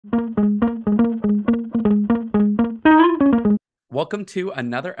Welcome to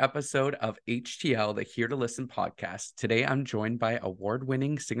another episode of HTL, the Here to Listen podcast. Today, I'm joined by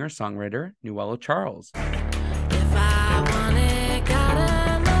award-winning singer-songwriter Nuela Charles. If I want it,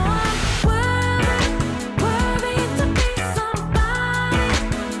 gotta know I'm worthy to be somebody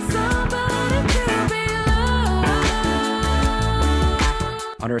to be loved.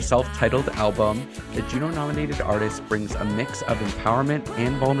 On her self-titled album, the Juno-nominated artist brings a mix of empowerment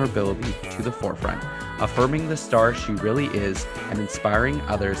and vulnerability to the forefront, affirming the star she really is and inspiring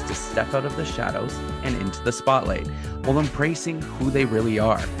others to step out of the shadows and into the spotlight while embracing who they really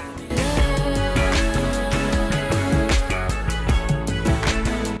are.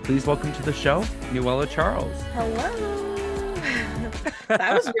 Please welcome to the show, Nuela Charles. Hello.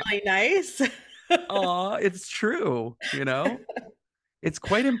 That was really nice. Aw, it's true, It's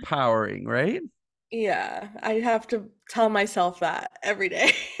quite empowering, right? Yeah, I have to tell myself that every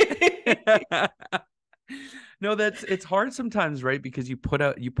day. No, it's hard sometimes, right? Because you put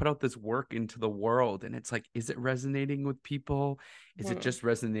out this work into the world and it's like, is it resonating with people? Is it just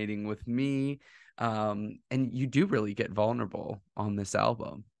resonating with me? And you do really get vulnerable on this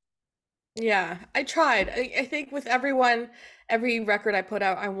album. Yeah, I tried. I think with every record I put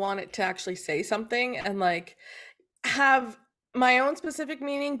out, I want it to actually say something and like have my own specific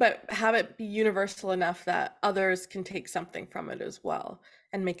meaning, but have it be universal enough that others can take something from it as well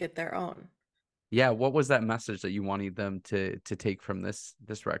and make it their own. Yeah, what was that message that you wanted them to take from this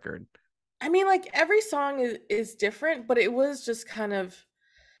record? I mean, like every song is different, but it was just kind of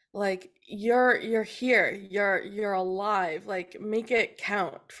like you're here, you're alive, like make it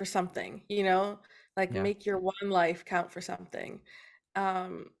count for something, like Yeah. make your one life count for something.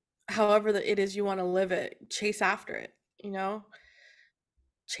 um However that it is you want to live it, chase after it,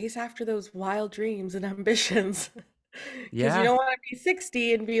 chase after those wild dreams and ambitions. Because you Yeah. don't want to be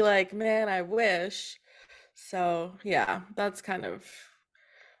 60 and be like, man, I wish. So yeah, that's kind of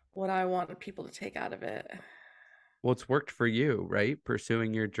what I wanted people to take out of it. Well, it's worked for you, right?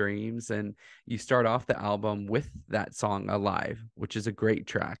 Pursuing your dreams. And you start off the album with that song Alive, which is a great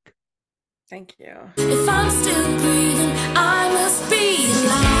track. Thank you. If I'm still breathing, I must be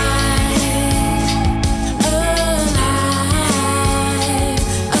alive.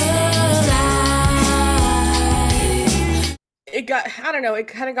 I don't know, it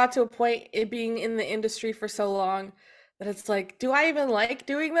kind of got to a point, it being in the industry for so long, that it's like, do I even like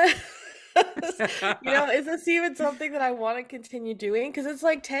doing this? Is this even something that I want to continue doing? Because it's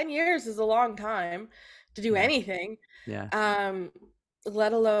like 10 years is a long time to do Yeah. anything. Yeah.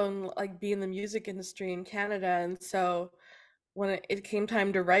 Let alone like be in the music industry in Canada. And so when it came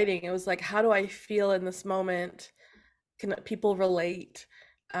time to writing, it was like, how do I feel in this moment? Can people relate?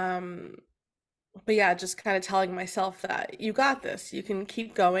 But yeah, just kind of telling myself that you got this, you can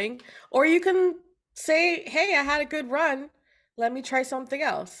keep going, or you can say, hey, I had a good run, let me try something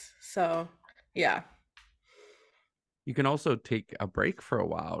else. So yeah. You can also take a break for a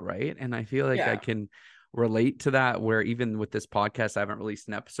while, right? And I feel like I Yeah. can relate to that, where even with this podcast, I haven't released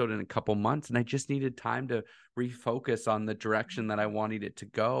an episode in a couple months and I just needed time to refocus on the direction that I wanted it to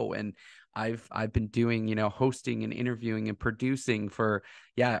go. And I've been doing, hosting and interviewing and producing for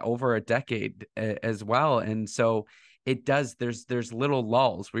over a decade as well. And so it does, there's little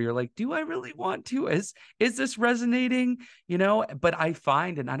lulls where you're like, do I really want to? Is this resonating? But I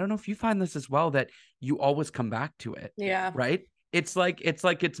find, and I don't know if you find this as well, that you always come back to it. Yeah. Right. It's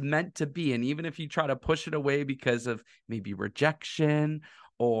meant to be. And even if you try to push it away because of maybe rejection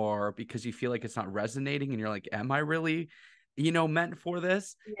or because you feel like it's not resonating and you're like, am I really, meant for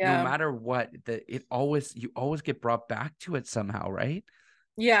this? No Yeah. matter what, you always get brought back to it somehow, right?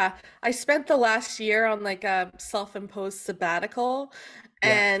 Yeah, I spent the last year on like a self-imposed sabbatical, Yeah.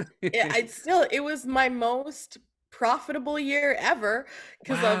 and it was my most profitable year ever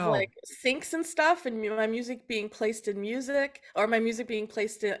because of Wow. like syncs and stuff, and my music being placed in music, or my music being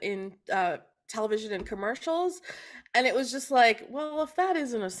placed in television and commercials. And it was just like, well, if that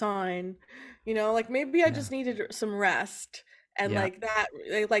isn't a sign, like maybe I Yeah. just needed some rest, and Yeah. like that,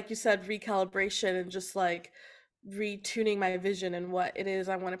 like you said, recalibration, and just like retuning my vision and what it is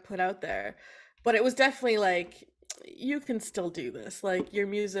I want to put out there. But it was definitely like, you can still do this. Like your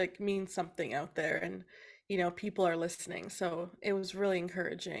music means something out there, and people are listening. So it was really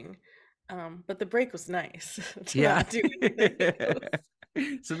encouraging. But the break was nice to Yeah. not do anything.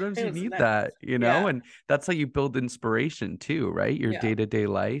 Sometimes It you was need nice. that, Yeah. and that's how you build inspiration too, right? Your Yeah. day-to-day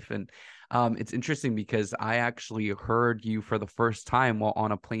life. And it's interesting because I actually heard you for the first time while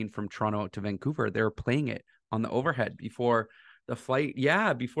on a plane from Toronto to Vancouver. They were playing it on the overhead before the flight,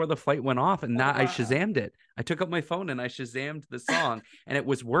 yeah, before the flight went off, and Oh that I wow. Shazammed it. I took up my phone and I Shazammed the song, and it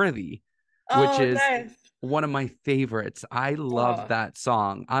was Worthy, which Oh is nice. one of my favorites. I love Oh that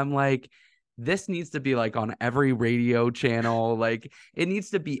song. I'm like, this needs to be like on every radio channel. Like it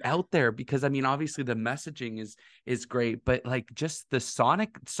needs to be out there because I mean, obviously the messaging is great, but like just the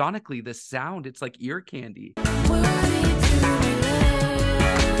sonically, the sound, it's like ear candy. Worthy to be loved.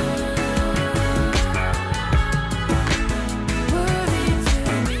 Worthy to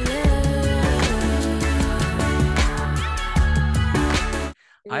be loved.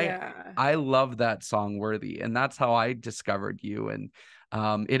 I yeah. I love that song Worthy, and that's how I discovered you. And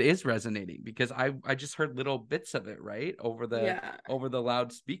it is resonating because I just heard little bits of it right Yeah. over the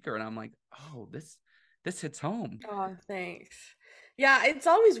loudspeaker, and I'm like, oh, this hits home. Oh, thanks. Yeah, it's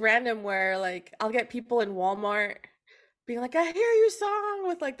always random where like I'll get people in Walmart being like, "I hear your song"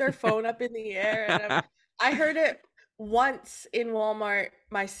 with like their phone up in the air, and I heard it once in Walmart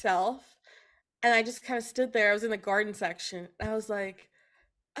myself, and I just kind of stood there. I was in the garden section. And I was like,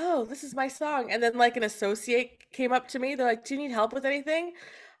 "Oh, this is my song." And then like an associate came up to me. They're like, "Do you need help with anything?"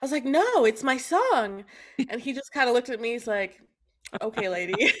 I was like, "No, it's my song." And he just kind of looked at me. He's like, "Okay,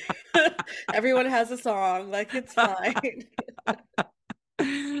 lady. Everyone has a song. Like it's fine."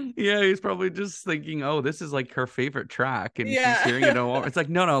 Yeah, he's probably just thinking, oh, this is like her favorite track, and she's hearing it Yeah. all. It's like,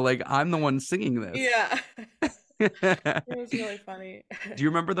 no, like I'm the one singing this. Yeah. Do It was really funny. you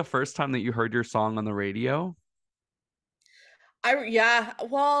remember the first time that you heard your song on the radio? Yeah,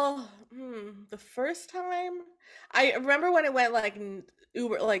 well, the first time I remember when it went like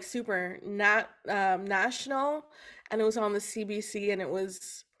Uber, like super national, and it was on the CBC, and it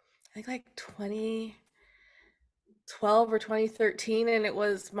was I think like 2012 or 2013, and it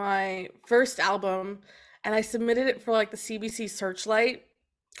was my first album, and I submitted it for like the CBC Searchlight Mhm.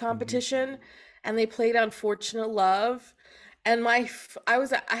 competition, and they played Unfortunate Love, and I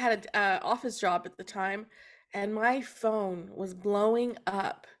had a office job at the time, and my phone was blowing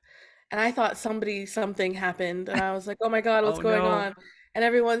up, and I thought something happened, and I was like, oh my God, what's Oh going no. on? And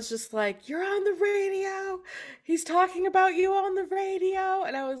everyone's just like, you're on the radio. He's talking about you on the radio.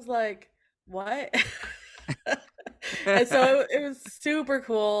 And I was like, what? And so it was super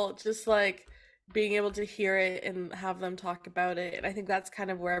cool, just like being able to hear it and have them talk about it. And I think that's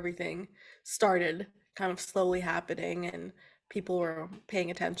kind of where everything started, kind of slowly happening, and people were paying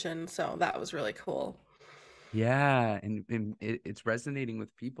attention. So that was really cool. Yeah, and it's resonating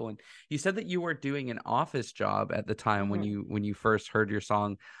with people. And you said that you were doing an office job at the time when Mhm. you first heard your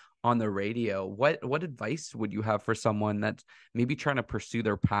song on the radio. What advice would you have for someone that's maybe trying to pursue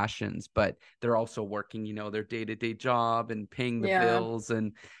their passions, but they're also working, their day-to-day job and paying the Yeah. bills,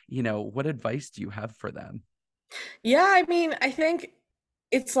 and what advice do you have for them? Yeah, I mean, I think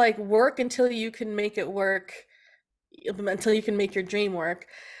it's like work until you can make it work, until you can make your dream work.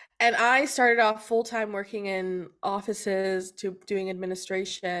 And I started off full time working in offices to doing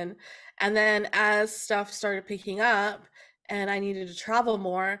administration. And then as stuff started picking up and I needed to travel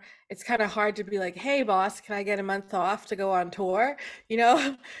more, it's kind of hard to be like, hey, boss, can I get a month off to go on tour? You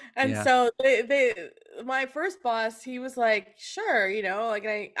know? And Yeah. so my first boss, he was like, sure,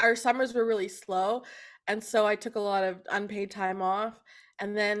 like our summers were really slow. And so I took a lot of unpaid time off.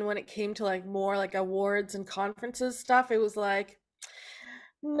 And then when it came to like more like awards and conferences stuff, it was like,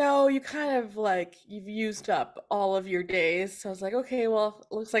 no, you kind of like you've used up all of your days. So I was like, okay, well,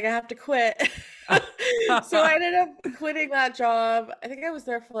 looks like I have to quit. So I ended up quitting that job. I think I was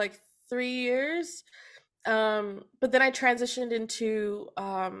there for like 3 years. But then I transitioned into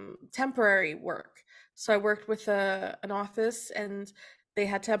temporary work. So I worked with an office, and they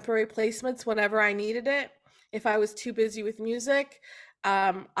had temporary placements whenever I needed it. If I was too busy with music,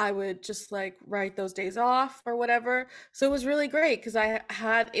 I would just like write those days off or whatever. So it was really great because I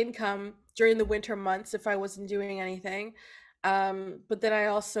had income during the winter months if I wasn't doing anything. But then I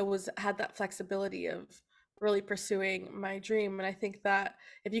also was had that flexibility of really pursuing my dream. And I think that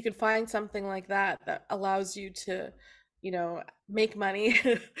if you can find something like that that allows you to, make money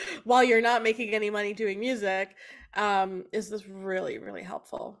while you're not making any money doing music, is this really, really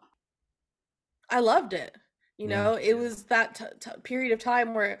helpful. I loved it. Yeah. It was that period of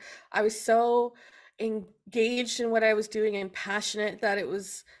time where I was so engaged in what I was doing and passionate that I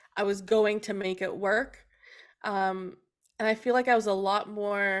was going to make it work. And I feel like I was a lot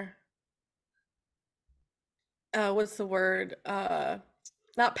more, what's the word?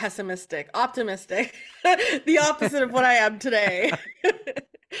 Not pessimistic, optimistic. The opposite of what I am today.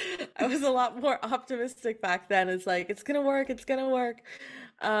 I was a lot more optimistic back then. It's like, it's gonna work, it's gonna work.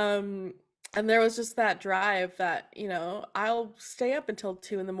 Um, and there was just that drive that, I'll stay up until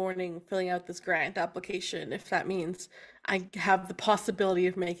 2 in the morning filling out this grant application if that means I have the possibility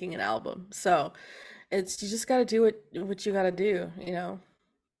of making an album. So it's, you just got to do what you got to do, you know.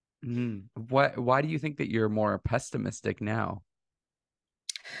 Why do you think that you're more pessimistic now?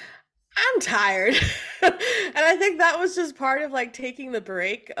 I'm tired. And I think that was just part of like taking the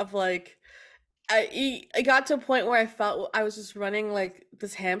break of like I got to a point where I felt I was just running like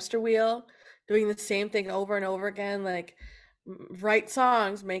this hamster wheel, doing the same thing over and over again, like write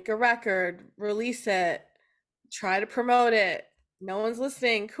songs, make a record, release it, try to promote it. No one's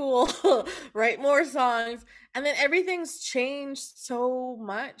listening. Cool. Write more songs. And then everything's changed so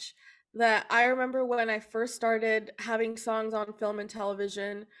much that I remember when I first started having songs on film and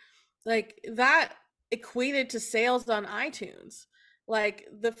television, like that equated to sales on iTunes. Like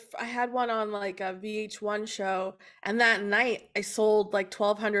I had one on like a VH1 show, and that night I sold like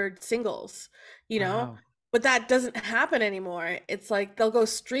 1,200 singles, you know? Wow. But that doesn't happen anymore. It's like they'll go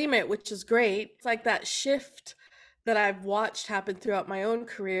stream it, which is great. It's like that shift that I've watched happen throughout my own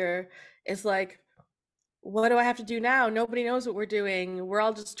career is like, what do I have to do now? Nobody knows what we're doing. We're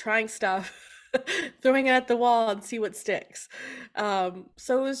all just trying stuff, throwing it at the wall and see what sticks. So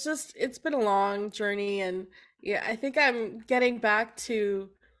it was just, it's been a long journey. And yeah, I think I'm getting back to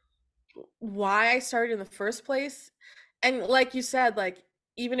why I started in the first place. And like you said, like,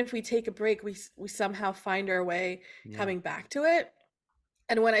 even if we take a break, we somehow find our way Yeah. coming back to it.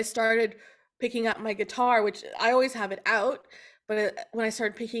 And when I started picking up my guitar, which I always have it out, but when I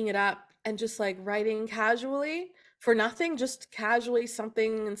started picking it up and just like writing casually for nothing, just casually,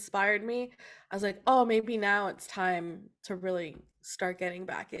 something inspired me. I was like, oh, maybe now it's time to really start getting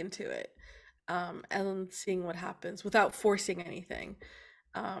back into it, and seeing what happens without forcing anything,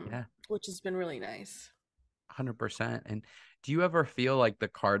 Yeah. which has been really nice. 100%. And do you ever feel like the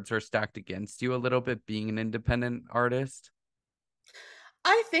cards are stacked against you a little bit being an independent artist?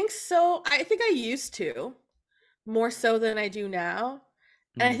 I think so. I think I used to more so than I do now.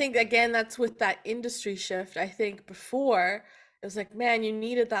 And I Mm, think again that's with that industry shift. I think before it was like, man, you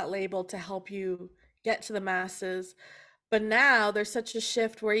needed that label to help you get to the masses. But now there's such a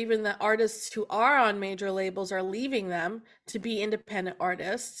shift where even the artists who are on major labels are leaving them to be independent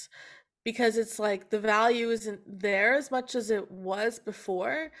artists, because it's like the value isn't there as much as it was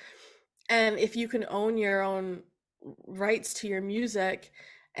before. And if you can own your own rights to your music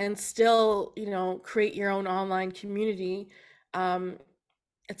and still, you know, create your own online community, um,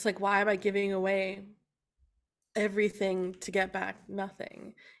 it's like, why am I giving away everything to get back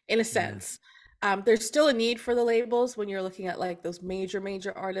nothing, in a yeah. sense? There's still a need for the labels when you're looking at like those major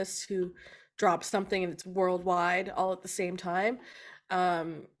artists who drop something and it's worldwide all at the same time.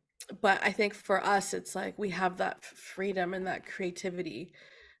 Um, but I think for us, it's like we have that freedom and that creativity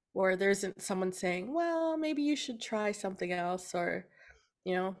where there isn't someone saying, well, maybe you should try something else, or,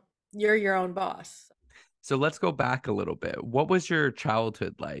 you know, you're your own boss. So let's go back a little bit. What was your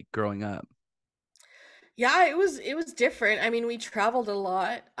childhood like growing up? Yeah, it was different. I mean, we traveled a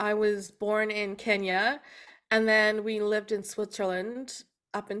lot. I was born in Kenya, and then we lived in Switzerland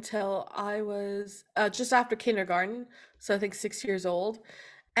up until I was just after kindergarten, so I think 6 years old.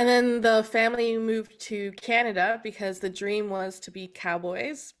 And then the family moved to Canada because the dream was to be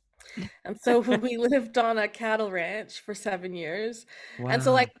cowboys. And so we lived on a cattle ranch for 7 years. And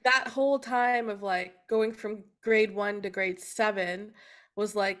so like Wow. that whole time of like going from grade 1 to grade 7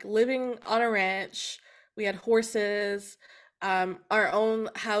 was like living on a ranch. We had horses, our own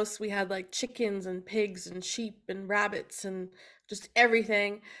house. We had like chickens and pigs and sheep and rabbits and just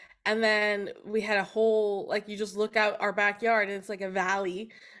everything. And then we had a whole, like, you just look out our backyard and it's like a valley,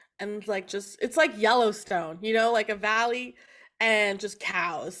 and like just it's like Yellowstone, you know, like a valley and just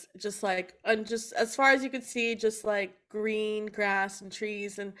cows, just like, and just as far as you could see, just like green grass and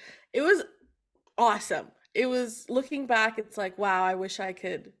trees. And it was awesome. It was, looking back, it's like, wow, I wish I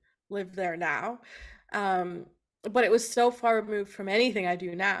could live there now. um but it was so far removed from anything I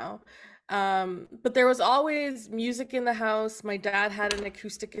do now. But there was always music in the house. My dad had an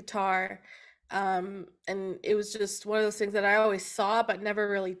acoustic guitar, and it was just one of those things that I always saw but never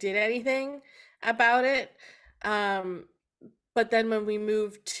really did anything about it. um but then when we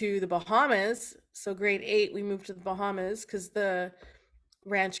moved to the Bahamas, so grade 8, we moved to the Bahamas because the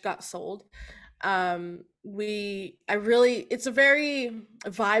ranch got sold. We I really It's a very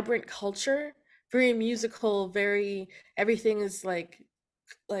vibrant culture, very musical, very, everything is like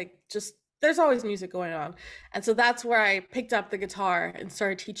just, there's always music going on. And so that's where I picked up the guitar and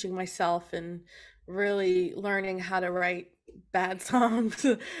started teaching myself and really learning how to write bad songs.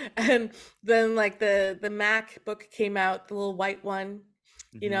 And then like the MacBook came out, the little white one,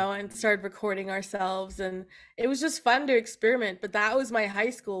 you Hmm. know, and started recording ourselves. And it was just fun to experiment. But that was my high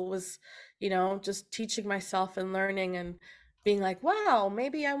school, was, just teaching myself and learning and being like, wow,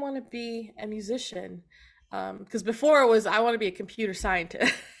 maybe I want to be a musician. Because before it was, I want to be a computer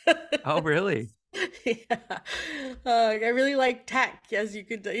scientist. Oh, really? Yeah. I really like tech, as you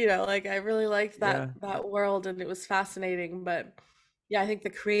could, like I really liked that Yeah. that world, and it was fascinating. But yeah, I think the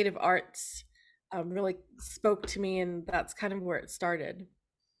creative arts really spoke to me, and that's kind of where it started.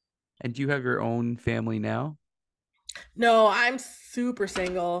 And do you have your own family now? No, I'm super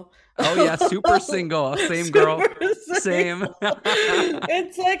single. Oh yeah, super single. Same girl. Super Same. single.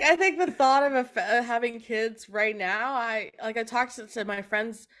 It's like I think the thought of having kids right now, I talked to my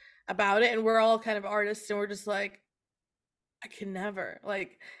friends about it, and we're all kind of artists, and we're just like, I can never.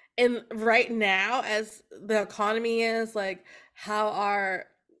 Like, and right now, as the economy is, like, how our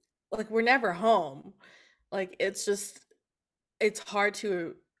like we're never home. Like, it's hard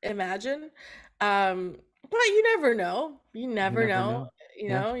to imagine. But you never know. You You never never know. know.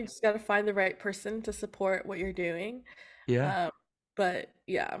 Yeah. You just got to find the right person to support what you're doing. Yeah. Um, but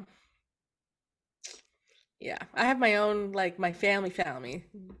yeah, yeah. I have my own, like, my family.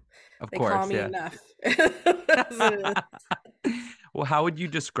 Of They call course. me Yeah. enough. That's what it is. Well, how would you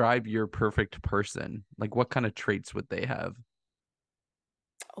describe your perfect person? Like, what kind of traits would they have?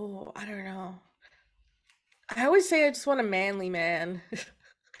 Oh, I don't know. I always say I just want a manly man.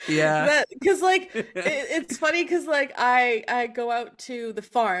 Yeah. That because like it's funny because like I go out to the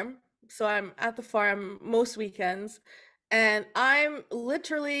farm, so I'm at the farm most weekends, and I'm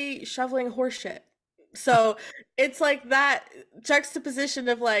literally shoveling horse shit. So it's like that juxtaposition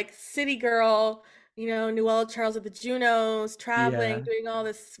of like city girl, Nuela Charles at the Junos, traveling, Yeah. doing all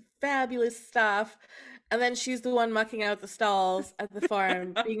this fabulous stuff. And then she's the one mucking out the stalls at the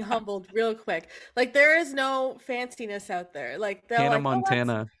farm, being humbled real quick. Like there is no fanciness out there. Like they're Hannah like, oh, that's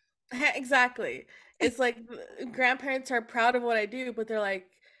Montana. exactly. It's like grandparents are proud of what I do, but they're like,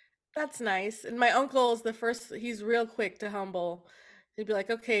 that's nice. And my uncle is the first, he's real quick to humble. He'd be like,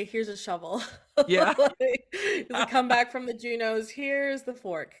 okay, here's a shovel. Yeah. Like, he's like, come back from the Junos, here's the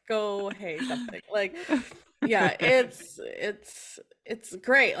fork. Go hay something. Like, yeah, it's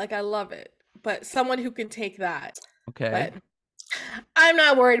great. Like I love it. But someone who can take that. Okay. But I'm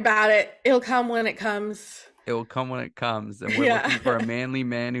not worried about it. It'll come when it comes. It will come when it comes, and we're Yeah. looking for a manly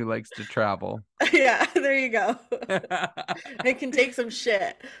man who likes to travel. Yeah, there you go. It can take some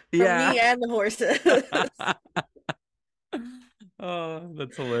shit from Yeah. me and the horses. Oh,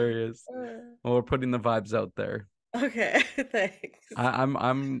 that's hilarious. Well, we're putting the vibes out there. Okay, thanks. I'm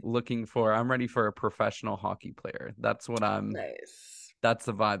ready for a professional hockey player. Nice. That's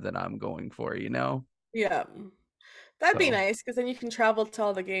the vibe that I'm going for, you know? Yeah, that'd be So nice because then you can travel to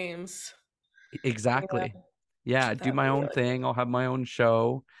all the games. Yeah, exactly. Yeah, do that would my be own really thing. I'll have my own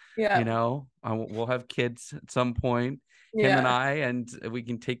show, yeah, we'll have kids at some point, him and yeah, and we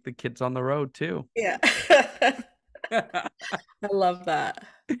can take the kids on the road too. yeah. I love that.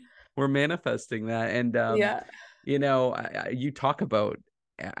 We're manifesting that. And Yeah. you talk about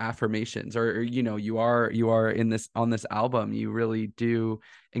affirmations, or you are in this on this album, you really do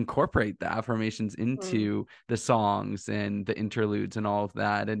incorporate the affirmations Mm. into the songs and the interludes and all of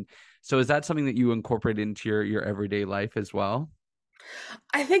that. And so is that something that you incorporate into your everyday life as well?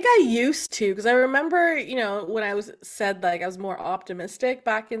 I think I used to because I remember, when I was said like I was more optimistic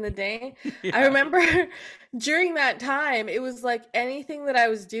back in the day. I Yeah. remember during that time, it was like anything that I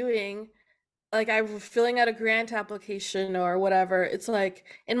was doing, like I was filling out a grant application or whatever, it's like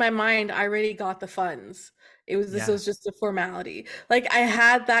in my mind I already got the funds. This Yeah. was just a formality. Like I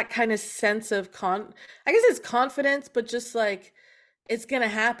had that kind of sense of I guess it's confidence, but just like it's gonna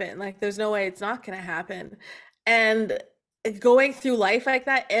happen. Like there's no way it's not gonna happen. And going through life like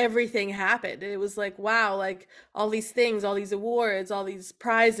that, everything happened. It was like, wow, like all these things, all these awards, all these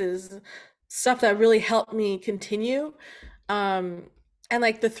prizes, stuff that really helped me continue. Um, and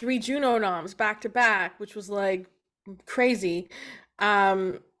like the three Juno noms back to back, which was like crazy,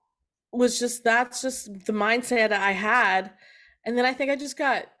 um, was just that's just the mindset I had. And then I think I just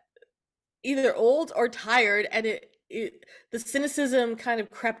got either old or tired, and the cynicism kind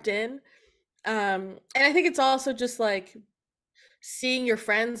of crept in. And I think it's also just like seeing your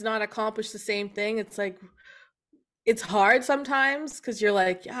friends not accomplish the same thing. It's like it's hard sometimes because you're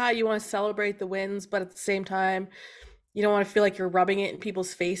like, you want to celebrate the wins, but at the same time, you don't want to feel like you're rubbing it in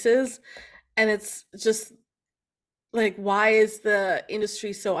people's faces. And it's just like, why is the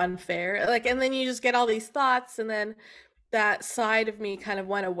industry so unfair? Like, and then you just get all these thoughts, and then that side of me kind of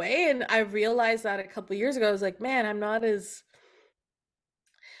went away. And I realized that a couple of years ago, I was like, man, I'm not as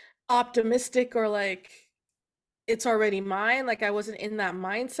optimistic or like it's already mine. Like I wasn't in that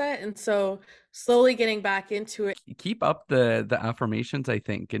mindset. And so slowly getting back into it. Keep up the affirmations, I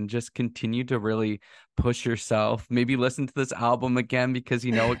think, and just continue to really push yourself. Maybe listen to this album again, because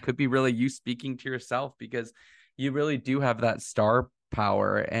it could be really you speaking to yourself, because you really do have that star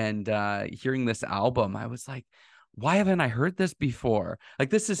power. And hearing this album, I was like, why haven't I heard this before? Like,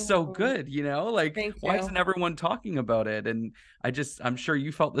 this is so Mhm. good, like, Thank why you. isn't everyone talking about it? And I'm sure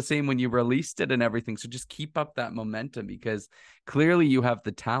you felt the same when you released it and everything. So just keep up that momentum, because clearly you have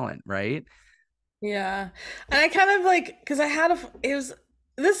the talent, right? Yeah. And I kind of like, because I had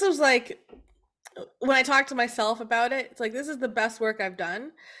this was like, when I talked to myself about it, it's like, this is the best work I've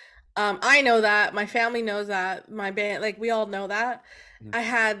done. I know that. My family knows that. My band, like, we all know that. Yeah. I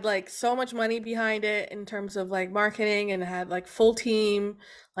had like so much money behind it in terms of like marketing, and had like full team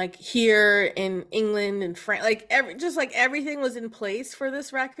like here in England and France, like just like everything was in place for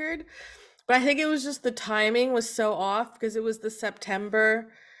this record. But I think it was just the timing was so off, because it was the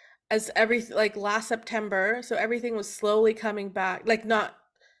September, as everything like last September, so everything was slowly coming back, like not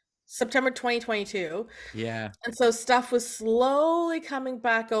September 2022. Yeah. And so stuff was slowly coming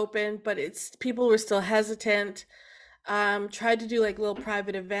back open, but it's people were still hesitant. Tried to do like little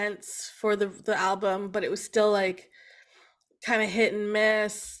private events for the album, but it was still like kind of hit and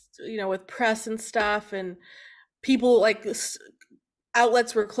miss, with press and stuff, and people like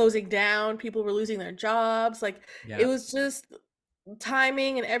outlets were closing down, people were losing their jobs, like it Yeah. was just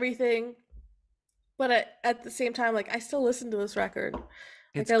timing and everything. But at the same time, like I still listen to this record. Like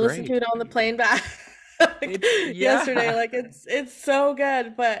It's I listened to great. it on the plane back like It's yesterday. yeah. Like it's so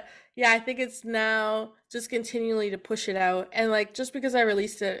good. But yeah, I think it's now just continually to push it out. And like just because I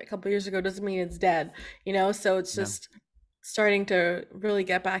released it a couple years ago doesn't mean it's dead, So it's No. just starting to really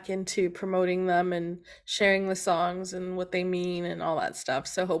get back into promoting them and sharing the songs and what they mean and all that stuff.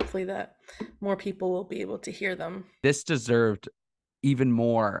 So hopefully that more people will be able to hear them. This deserved even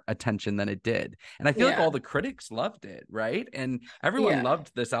more attention than it did. And I feel like Yeah. all the critics loved it, right? And everyone Yeah.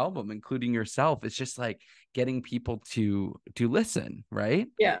 loved this album, including yourself. It's just like getting people to listen, right?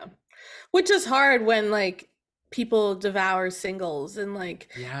 Yeah. Which is hard when like people devour singles, and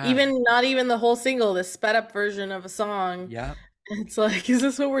like Yeah. even not even the whole single, the sped up version of a song. Yeah. It's like, is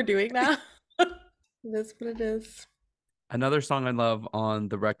this what we're doing now? That's what it is. Another song I love on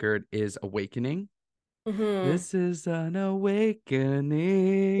the record is Awakening. Hmm. This is an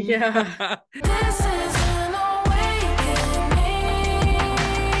awakening. Yeah. This is an awakening.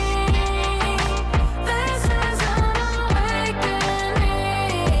 This is an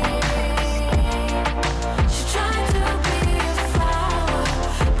awakening. She tried to be a flower,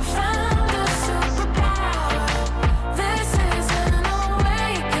 but found a superpower. This is an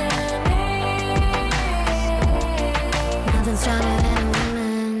awakening. Nothing stronger than a woman.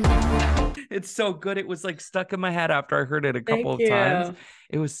 It's so good. It was like stuck in my head after I heard it a couple Thank of times. you.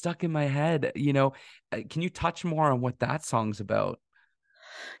 It was stuck in my head. Can you touch more on what that song's about?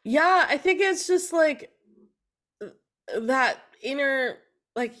 Yeah, I think it's just like that inner,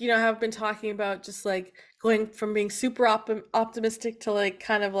 like I've been talking about, just like going from being super optimistic to like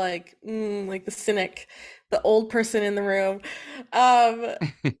kind of like the cynic, the old person in the room.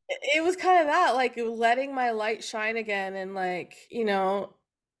 It was kind of that, like letting my light shine again, and like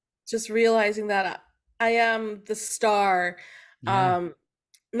just realizing that I am the star. Yeah. um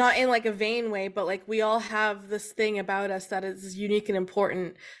Not in like a vain way, but like we all have this thing about us that is unique and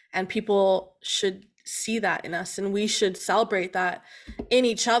important, and people should see that in us, and we should celebrate that in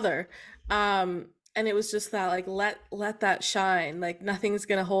each other. And it was just that, like, let that shine, like nothing's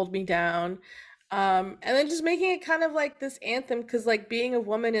gonna hold me down. And then just making it kind of like this anthem, because like being a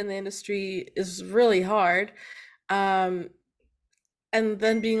woman in the industry is really hard. um and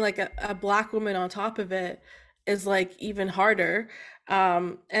then being like a black woman on top of it is like even harder.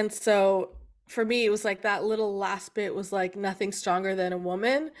 And so for me, it was like that little last bit was like nothing stronger than a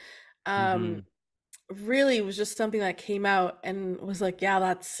woman. um Hmm. Really was just something that came out and was like, yeah,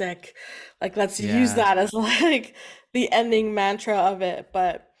 that's sick, like let's use Yeah. that as like the ending mantra of it.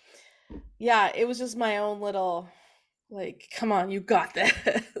 But yeah, it was just my own little, like, come on, you got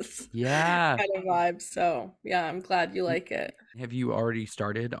this Yeah. kind of vibe. So yeah, I'm glad you like it. Have you already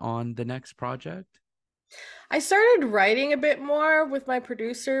started on the next project? I started writing a bit more with my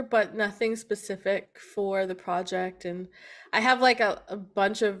producer, but nothing specific for the project. And I have like a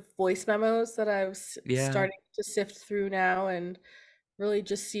bunch of voice memos that I was Yeah. starting to sift through now, and really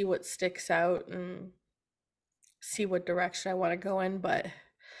just see what sticks out and see what direction I want to go in. But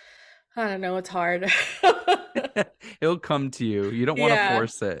I don't know, it's hard. It'll come to you. You don't want to Yeah,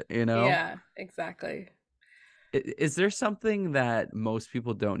 force it? yeah, exactly. Is there something that most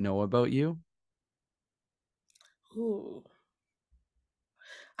people don't know about you? Ooh.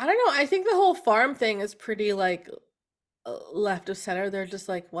 I don't know. I think the whole farm thing is pretty like left of center. They're just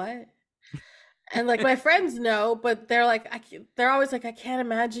like, what? And like my friends know, but they're like, they're always like, I can't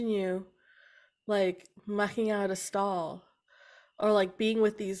imagine you like mucking out a stall or like being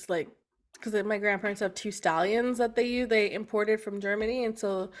with these like, because my grandparents have two stallions that they imported from Germany, and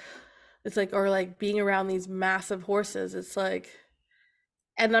so it's like, or like being around these massive horses. It's like,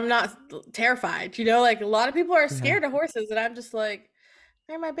 and I'm not terrified, you know, like a lot of people are Yeah. scared of horses, and I'm just like,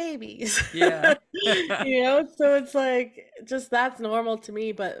 they're my babies. Yeah. You know, so it's like just that's normal to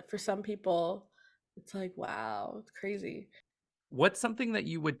me, but for some people it's like, wow, it's crazy. What's something that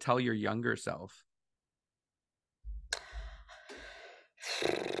you would tell your younger self?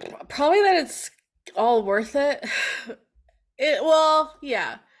 Probably that it's all worth it. Well,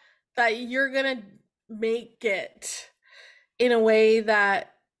 yeah, that you're gonna make it in a way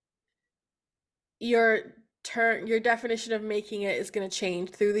that your your definition of making it is going to change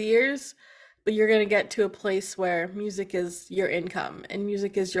through the years, but you're going to get to a place where music is your income and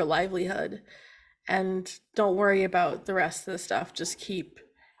music is your livelihood, and don't worry about the rest of the stuff. Just keep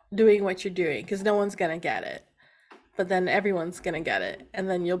doing what you're doing, because no one's going to get it, but then everyone's going to get it, and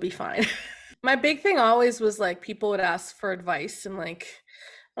then you'll be fine. My big thing always was like people would ask for advice, and like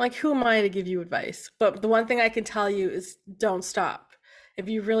I'm like, who am I to give you advice? But the one thing I can tell you is don't stop. If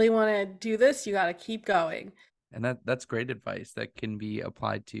you really want to do this, you got to keep going. And that's great advice that can be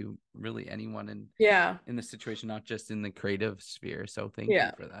applied to really anyone Yeah. in the situation, not just in the creative sphere. So thank you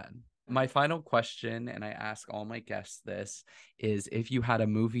Yeah. for that. My final question, and I ask all my guests this, is if you had a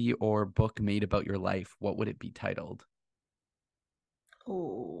movie or book made about your life, what would it be titled?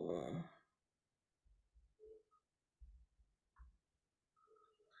 Oh.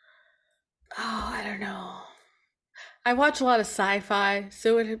 Oh, I don't know. I watch a lot of sci-fi,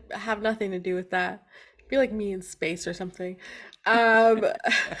 so it would have nothing to do with that. It'd be like me in space or something. Um,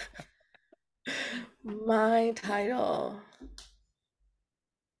 my title,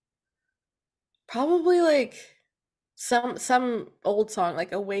 probably like some old song,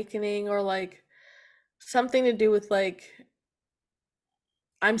 like Awakening, or like something to do with like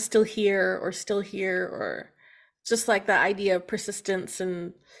I'm still here, or still here, or just like the idea of persistence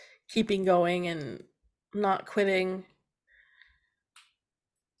and keeping going and not quitting.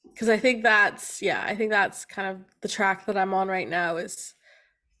 Because I think that's, yeah, I think that's kind of the track that I'm on right now is,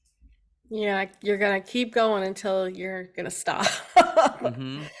 yeah, you're gonna keep going until you're gonna stop.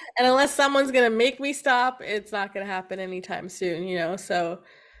 Mm-hmm. And unless someone's gonna make me stop, it's not gonna happen anytime soon, you know? So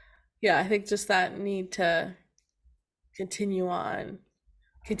yeah, I think just that need to continue on.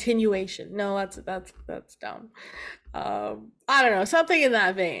 Continuation. No, that's down. I don't know, something in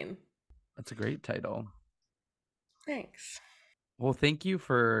that vein. That's a great title. Thanks. Well, thank you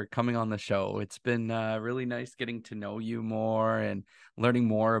for coming on the show. It's been really nice getting to know you more and learning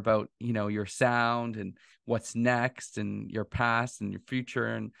more about, your sound and what's next and your past and your future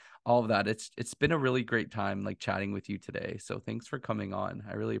and all of that. It's been a really great time like chatting with you today. So thanks for coming on.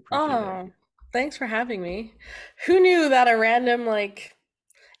 I really appreciate it. Oh, thanks for having me. Who knew that a random like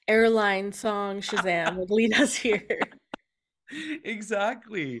airline song Shazam would lead us here?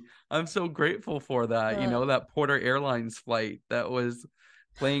 Exactly. I'm so grateful for that. Uh, That Porter Airlines flight that was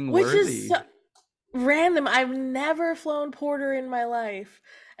playing which is Worthy. so random. I've never flown Porter in my life.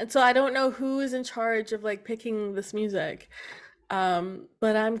 And so I don't know who is in charge of like picking this music. But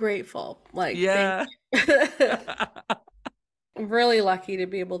I'm grateful. Like, thank Yeah. you. I'm really lucky to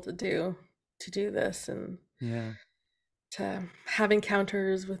be able to do this and Yeah. to have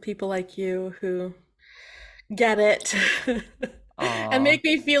encounters with people like you who get it and Aw. make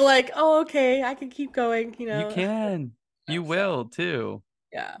me feel like, oh, okay, I can keep going, you You know. can. You So, will too.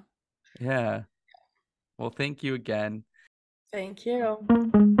 yeah. Yeah. Well, thank you again. Thank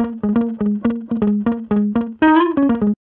you.